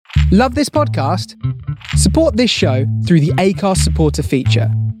Love this podcast? Support this show through the Acast supporter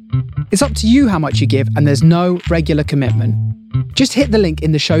feature. It's up to you how much you give, and there's no regular commitment. Just hit the link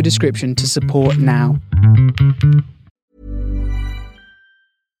in the show description to support now.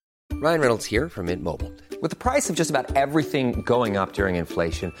 Ryan Reynolds here from Mint Mobile. With the price of just about everything going up during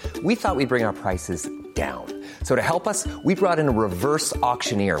inflation, we thought we'd bring our prices down. So to help us, we brought in a reverse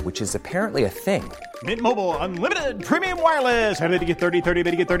auctioneer, which is apparently a thing. Mint Mobile Unlimited Premium Wireless. How to get 30, 30,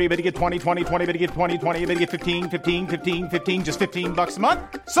 bit to get 30, bit to get 20, 20, 20, bit to get 20, 20, bit to get 15, 15, 15, 15, just $15 a month?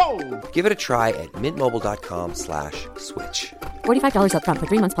 Sold! Give it a try at mintmobile.com/switch. $45 up front for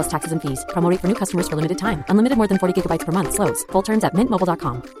 3 months plus taxes and fees. Promo rate for new customers for limited time. Unlimited more than 40 gigabytes per month. Slows full terms at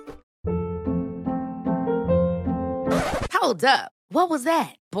mintmobile.com. Hold up. What was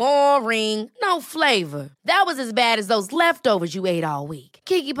that? Boring. No flavor. That was as bad as those leftovers you ate all week.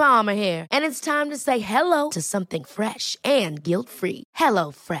 Keke Palmer here, and it's time to say hello to something fresh and guilt-free. Hello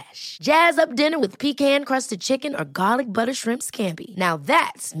Fresh. Jazz up dinner with pecan-crusted chicken or garlic butter shrimp scampi. Now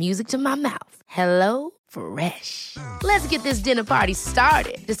that's music to my mouth. Hello Fresh. Let's get this dinner party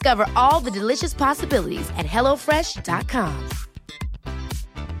started. Discover all the delicious possibilities at hellofresh.com.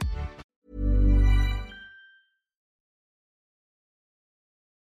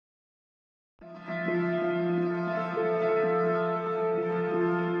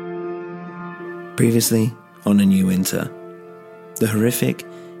 Previously on A New Winter, the horrific,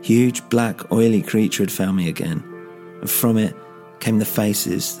 huge, black, oily creature had found me again, and from it came the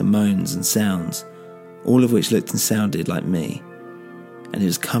faces, the moans and sounds, all of which looked and sounded like me, and it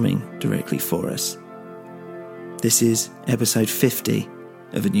was coming directly for us. This is episode 50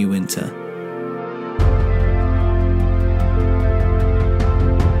 of A New Winter.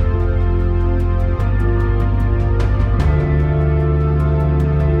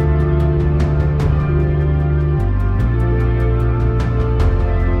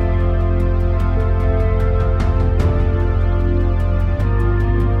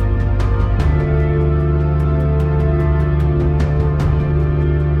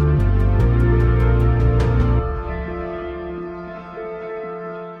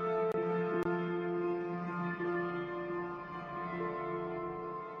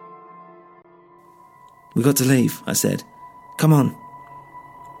 "We got to leave," I said. "Come on."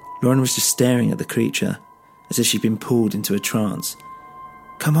 Lauren was just staring at the creature, as if she'd been pulled into a trance.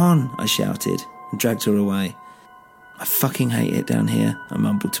 "Come on," I shouted, and dragged her away. "I fucking hate it down here," I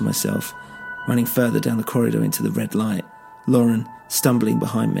mumbled to myself, running further down the corridor into the red light, Lauren stumbling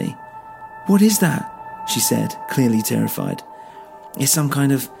behind me. "What is that?" she said, clearly terrified. "It's some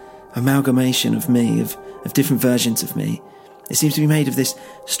kind of amalgamation of me, of different versions of me. It seems to be made of this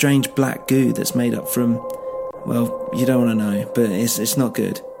strange black goo that's made up from... Well, you don't want to know, but it's not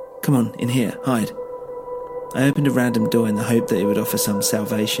good. Come on, in here, hide." I opened a random door in the hope that it would offer some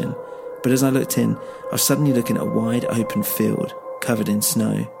salvation, but as I looked in, I was suddenly looking at a wide open field covered in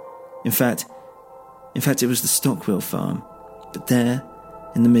snow. In fact, it was the Stockwell farm, but there,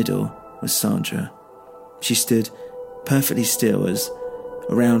 in the middle, was Sandra. She stood perfectly still as,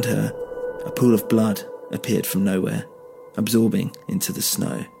 around her, a pool of blood appeared from nowhere, absorbing into the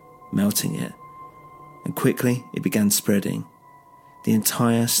snow, melting it. And quickly it began spreading, the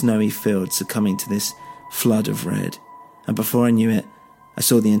entire snowy field succumbing to this flood of red, and before I knew it, I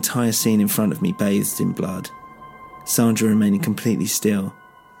saw the entire scene in front of me bathed in blood. Sandra remaining completely still,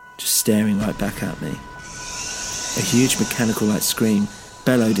 just staring right back at me. A huge mechanical-like scream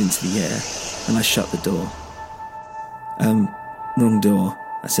bellowed into the air, and I shut the door. Wrong door,"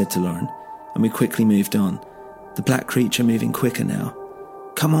 I said to Lauren, and we quickly moved on, the black creature moving quicker now.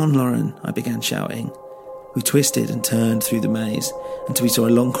 "Come on, Lauren," I began shouting. We twisted and turned through the maze until we saw a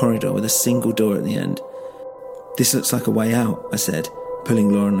long corridor with a single door at the end. "This looks like a way out," I said,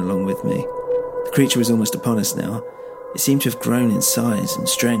 pulling Lauren along with me. The creature was almost upon us now. It seemed to have grown in size and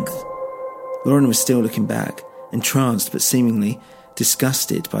strength. Lauren was still looking back, entranced but seemingly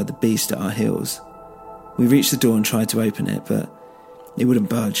disgusted by the beast at our heels. We reached the door and tried to open it, but it wouldn't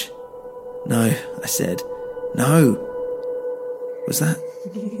budge. "No," I said. "No!" Was that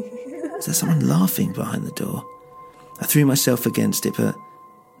someone laughing behind the door? I threw myself against it, but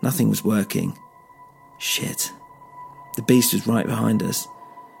nothing was working. Shit. The beast was right behind us.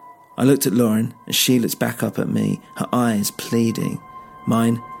 I looked at Lauren, and she looked back up at me, her eyes pleading,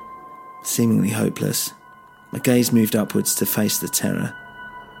 mine seemingly hopeless. My gaze moved upwards to face the terror.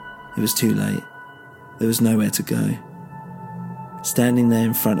 It was too late. There was nowhere to go. Standing there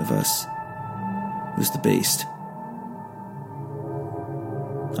in front of us was the beast.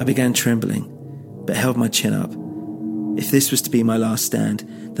 I began trembling, but held my chin up. If this was to be my last stand,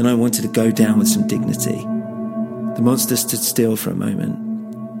 then I wanted to go down with some dignity. The monster stood still for a moment,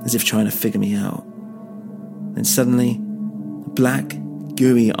 as if trying to figure me out. Then suddenly, a black,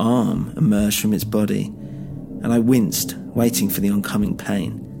 gooey arm emerged from its body, and I winced, waiting for the oncoming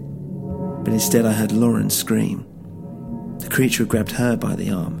pain. But instead I heard Lauren scream. The creature had grabbed her by the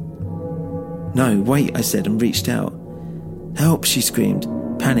arm. "No, wait," I said, and reached out. "Help," she screamed,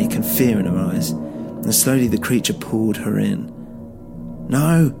 panic and fear in her eyes, and slowly the creature pulled her in.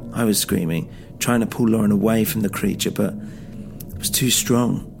 "No," I was screaming, trying to pull Lauren away from the creature, but it was too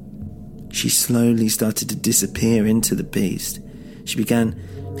strong. She slowly started to disappear into the beast. She began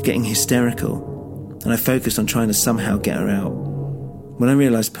getting hysterical, and I focused on trying to somehow get her out. When I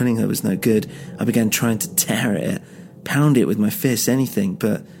realised pulling her was no good, I began trying to tear at it, pound it with my fists, anything,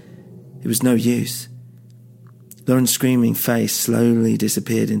 but it was no use. Lauren's screaming face slowly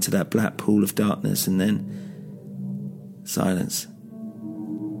disappeared into that black pool of darkness, and then silence.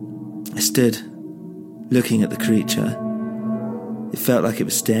 I stood, looking at the creature. It felt like it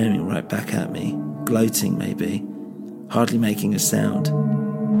was staring right back at me, gloating maybe, hardly making a sound.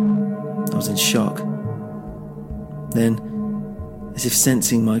 I was in shock. Then, as if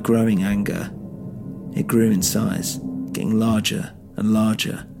sensing my growing anger, it grew in size, getting larger and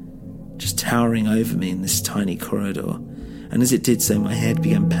larger, just towering over me in this tiny corridor, and as it did so, my head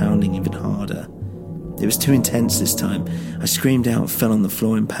began pounding even harder. It was too intense this time. I screamed out and fell on the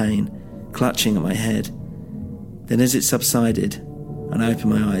floor in pain, clutching at my head. Then as it subsided, and I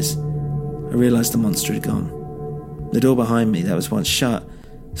opened my eyes, I realised the monster had gone. The door behind me that was once shut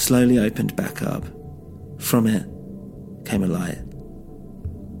slowly opened back up. From it came a light.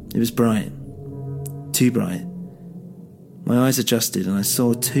 It was bright. Too bright. My eyes adjusted and I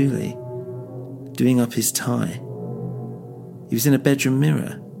saw Thule doing up his tie. He was in a bedroom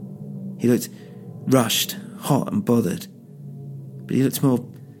mirror. He looked rushed, hot and bothered. But he looked more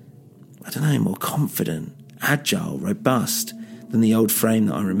confident, agile, robust than the old frame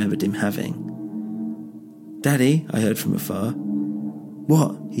that I remembered him having. "Daddy," I heard from afar.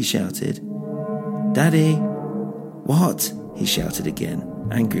 "What?" he shouted. "Daddy!" "What?" he shouted again,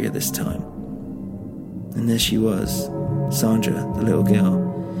 angrier this time. And there she was, Sandra, the little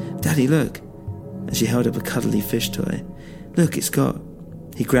girl. "Daddy, look!" And she held up a cuddly fish toy. "Look, it's got..."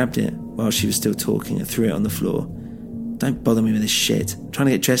 He grabbed it while she was still talking and threw it on the floor. "Don't bother me with this shit. I'm trying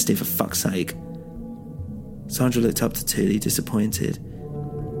to get dressed here, for fuck's sake." Sandra looked up to Thule, disappointed.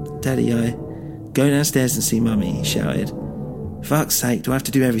 "Daddy, go downstairs and see Mummy," he shouted. "Fuck's sake, do I have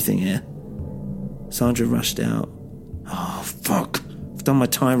to do everything here?" Sandra rushed out. "Oh, fuck. I've done my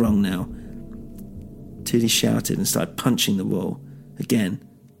tie wrong now." Thule shouted and started punching the wall, again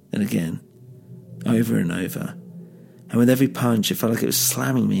and again, over and over. And with every punch, it felt like it was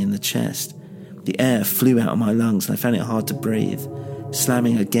slamming me in the chest. The air flew out of my lungs and I found it hard to breathe,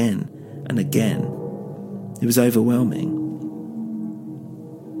 slamming again and again. It was overwhelming.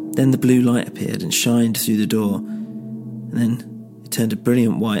 Then the blue light appeared and shined through the door, and then it turned a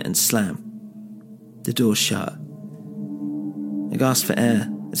brilliant white and slam. The door shut. I gasped for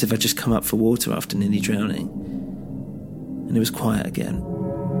air, as if I'd just come up for water after nearly drowning. And it was quiet again.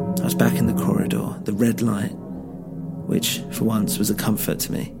 I was back in the corridor, the red light, which, for once, was a comfort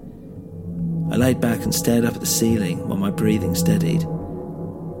to me. I laid back and stared up at the ceiling while my breathing steadied.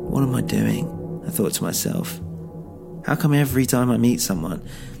 What am I doing? I thought to myself. How come every time I meet someone,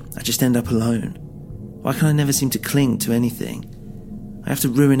 I just end up alone? Why can I never seem to cling to anything? I have to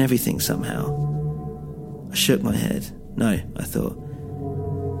ruin everything somehow. I shook my head. No, I thought.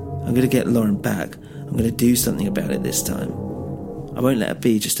 I'm going to get Lauren back. I'm going to do something about it this time. I won't let her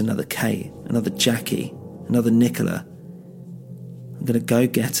be just another Kate, another Jackie, another Nicola. I'm going to go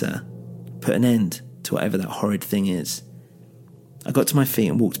get her, put an end to whatever that horrid thing is. I got to my feet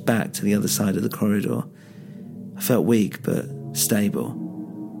and walked back to the other side of the corridor. I felt weak, but stable.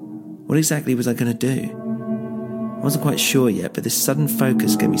 What exactly was I going to do? I wasn't quite sure yet, but this sudden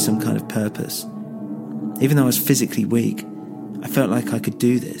focus gave me some kind of purpose. Even though I was physically weak, I felt like I could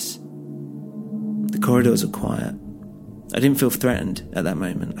do this. The corridors were quiet. I didn't feel threatened at that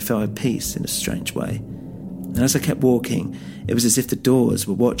moment. I felt at peace in a strange way. And as I kept walking, it was as if the doors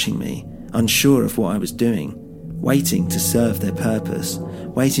were watching me, unsure of what I was doing, waiting to serve their purpose,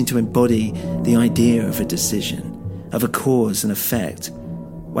 waiting to embody the idea of a decision, of a cause and effect,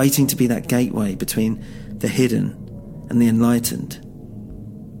 waiting to be that gateway between the hidden and the enlightened.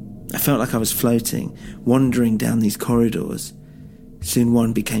 I felt like I was floating, wandering down these corridors. Soon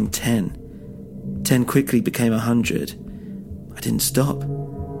 1 became 10. 10 quickly became 100. I didn't stop.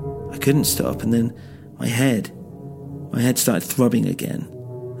 I couldn't stop, and then my head started throbbing again,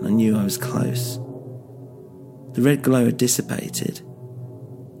 and I knew I was close. The red glow had dissipated.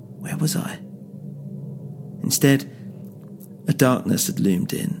 Where was I? Instead, A darkness had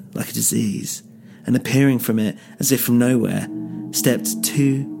loomed in, like a disease, and appearing from it, as if from nowhere, stepped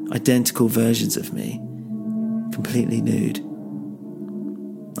two identical versions of me, completely nude.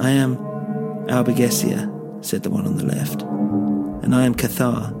 "I am Albigesia," said the one on the left. "And I am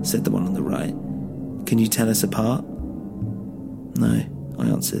Cathar," said the one on the right. "Can you tell us apart?" "No," I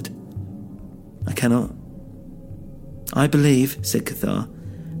answered. "I cannot." "I believe," said Cathar,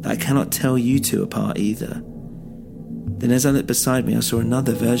 "that I cannot tell you two apart either." Then as I looked beside me, I saw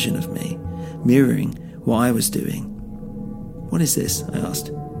another version of me, mirroring what I was doing. "What is this?" I asked.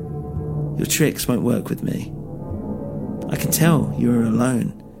 "Your tricks won't work with me." "I can tell you are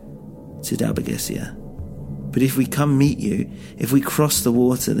alone," said Albigesia. "But if we come meet you, if we cross the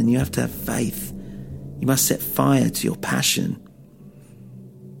water, then you have to have faith. You must set fire to your passion."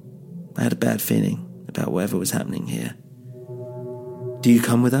 I had a bad feeling about whatever was happening here. "Do you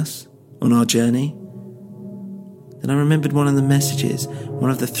come with us on our journey?" Then I remembered one of the messages,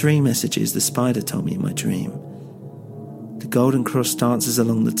 one of the 3 messages the spider told me in my dream. The golden cross dances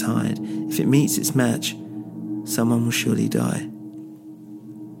along the tide. If it meets its match, someone will surely die.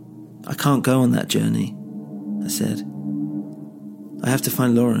 "I can't go on that journey," I said. "I have to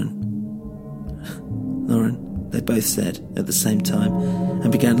find Lauren." "Lauren," they both said at the same time,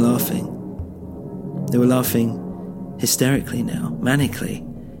 and began laughing. They were laughing hysterically now, manically.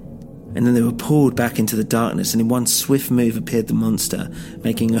 And then they were pulled back into the darkness, and in one swift move appeared the monster,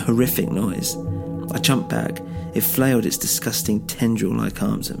 making a horrific noise. I jumped back. It flailed its disgusting tendril-like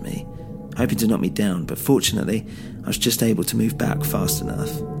arms at me, hoping to knock me down, but fortunately I was just able to move back fast enough.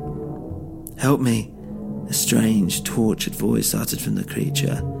 "Help me," a strange, tortured voice uttered from the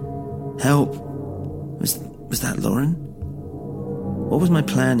creature. "Help!" Was that Lauren? What was my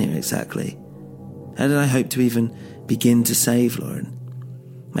plan here exactly? How did I hope to even begin to save Lauren?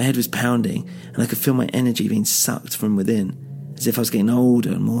 My head was pounding, and I could feel my energy being sucked from within, as if I was getting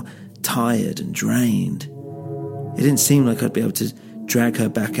older and more tired and drained. It didn't seem like I'd be able to drag her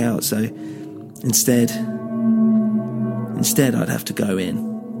back out, so instead I'd have to go in.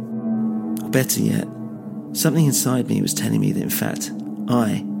 Or better yet, something inside me was telling me that in fact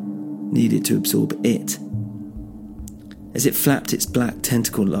I needed to absorb it. As it flapped its black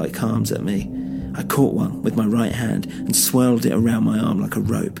tentacle-like arms at me, I caught one with my right hand and swirled it around my arm like a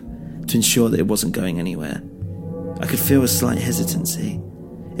rope to ensure that it wasn't going anywhere. I could feel a slight hesitancy.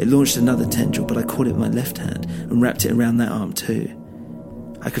 It launched another tendril, but I caught it with my left hand and wrapped it around that arm too.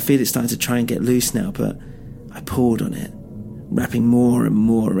 I could feel it starting to try and get loose now, but I pulled on it, wrapping more and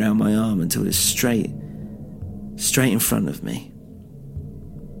more around my arm until it was straight in front of me.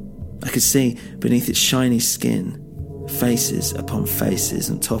 I could see beneath its shiny skin faces upon faces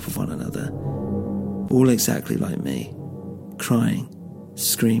on top of one another, all exactly like me, crying,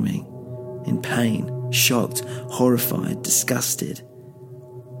 screaming, in pain, shocked, horrified, disgusted.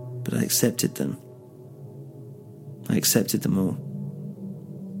 But I accepted them. I accepted them all.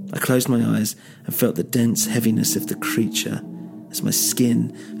 I closed my eyes and felt the dense heaviness of the creature as my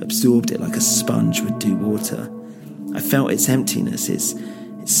skin absorbed it like a sponge would do water. I felt its emptiness, its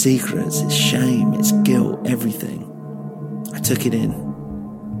secrets, its shame, its guilt, everything. I took it in.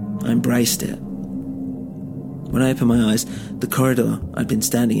 I embraced it. When I opened my eyes, the corridor I'd been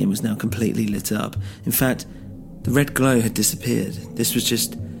standing in was now completely lit up. In fact, the red glow had disappeared. This was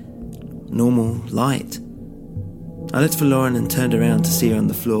just normal light. I looked for Lauren and turned around to see her on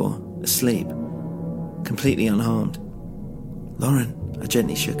the floor, asleep, completely unharmed. "Lauren," I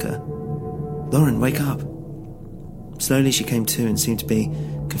gently shook her. "Lauren, wake up." Slowly she came to and seemed to be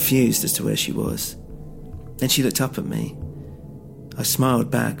confused as to where she was. Then she looked up at me. I smiled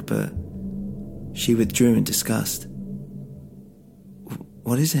back, but she withdrew in disgust.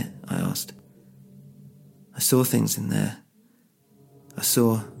 "What is it?" I asked. "I saw things in there. I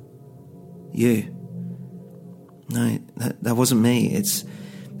saw you." "No, that wasn't me. It's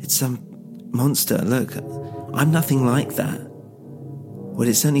some monster. Look, I'm nothing like that." "Well,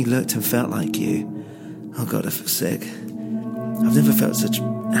 it certainly looked and felt like you." Oh God, I feel sick. I've never felt such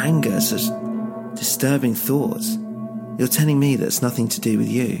anger, such disturbing thoughts. You're telling me that it's nothing to do with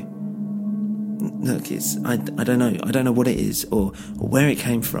you? Look, I don't know. I don't know what it is or where it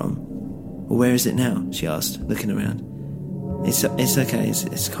came from. "Well, where is it now?" she asked, looking around. It's okay.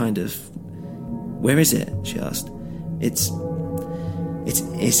 It's kind of. "Where is it?" she asked. It's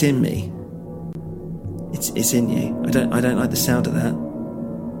in me. It's in you. I don't like the sound of that.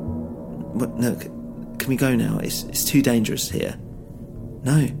 What? Look, can we go now? It's too dangerous here.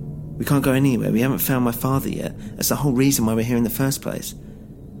 "No, we can't go anywhere. We haven't found my father yet. That's the whole reason why we're here in the first place."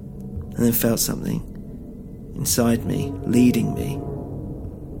 And then felt something inside me, leading me.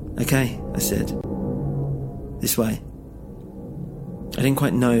 "Okay," I said. "This way." I didn't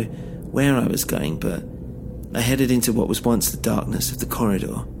quite know where I was going, but I headed into what was once the darkness of the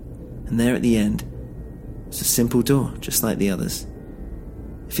corridor, and there at the end was a simple door, just like the others.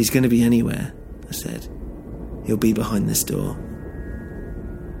 If he's going to be anywhere, I said, he'll be behind this door.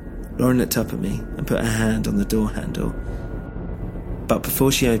 Lauren looked up at me and put her hand on the door handle. But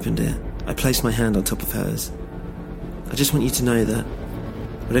before she opened it, I placed my hand on top of hers. I just want you to know that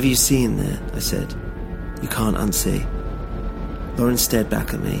whatever you see in there, I said, you can't unsee. Lauren stared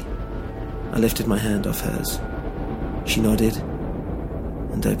back at me. I lifted my hand off hers. She nodded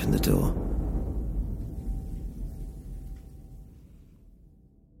and opened the door.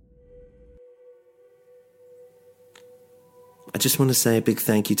 I just want to say a big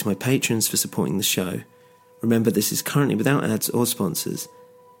thank you to my patrons for supporting the show. Remember, this is currently without ads or sponsors.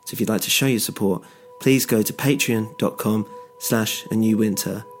 So if you'd like to show your support, please go to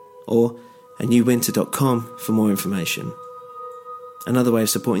patreon.com/anewwinter or anewwinter.com for more information. Another way of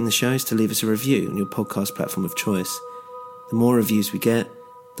supporting the show is to leave us a review on your podcast platform of choice. The more reviews we get,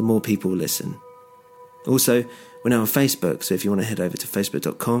 the more people will listen. Also, we're now on Facebook, so if you want to head over to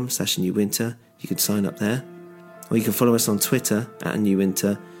facebook.com/anewwinter, you can sign up there. Or you can follow us on Twitter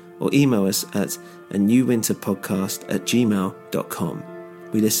 @anewwinter, or email us at anewwinterpodcast@gmail.com.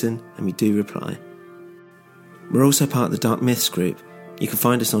 We listen and we do reply. We're also part of the Dark Myths group. You can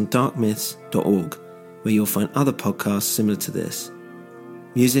find us on darkmyths.org, where you'll find other podcasts similar to this.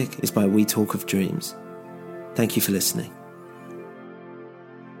 Music is by We Talk of Dreams. Thank you for listening.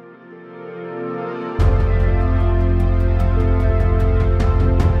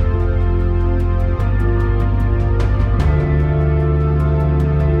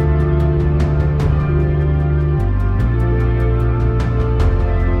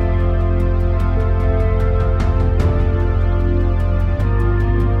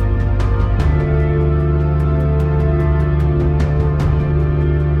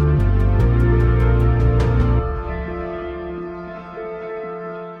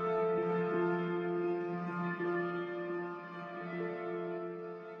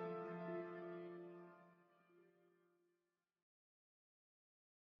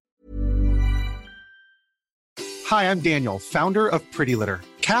 Hi, I'm Daniel, founder of Pretty Litter.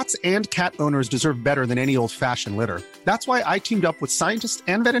 Cats and cat owners deserve better than any old-fashioned litter. That's why I teamed up with scientists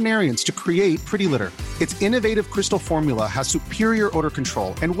and veterinarians to create Pretty Litter. Its innovative crystal formula has superior odor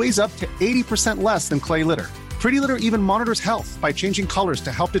control and weighs up to 80% less than clay litter. Pretty Litter even monitors health by changing colors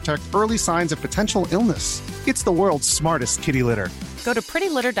to help detect early signs of potential illness. It's the world's smartest kitty litter. Go to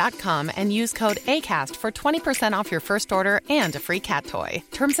prettylitter.com and use code ACAST for 20% off your first order and a free cat toy.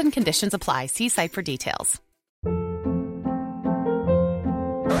 Terms and conditions apply. See site for details.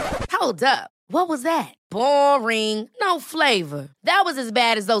 Hold up. What was that? Boring. No flavor. That was as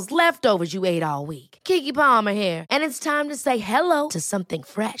bad as those leftovers you ate all week. Keke Palmer here, and it's time to say hello to something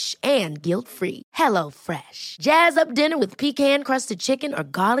fresh and guilt-free. Hello Fresh. Jazz up dinner with pecan-crusted chicken or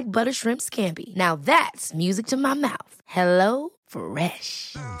garlic butter shrimp scampi. Now that's music to my mouth. Hello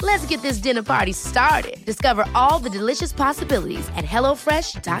Fresh. Let's get this dinner party started. Discover all the delicious possibilities at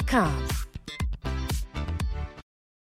HelloFresh.com.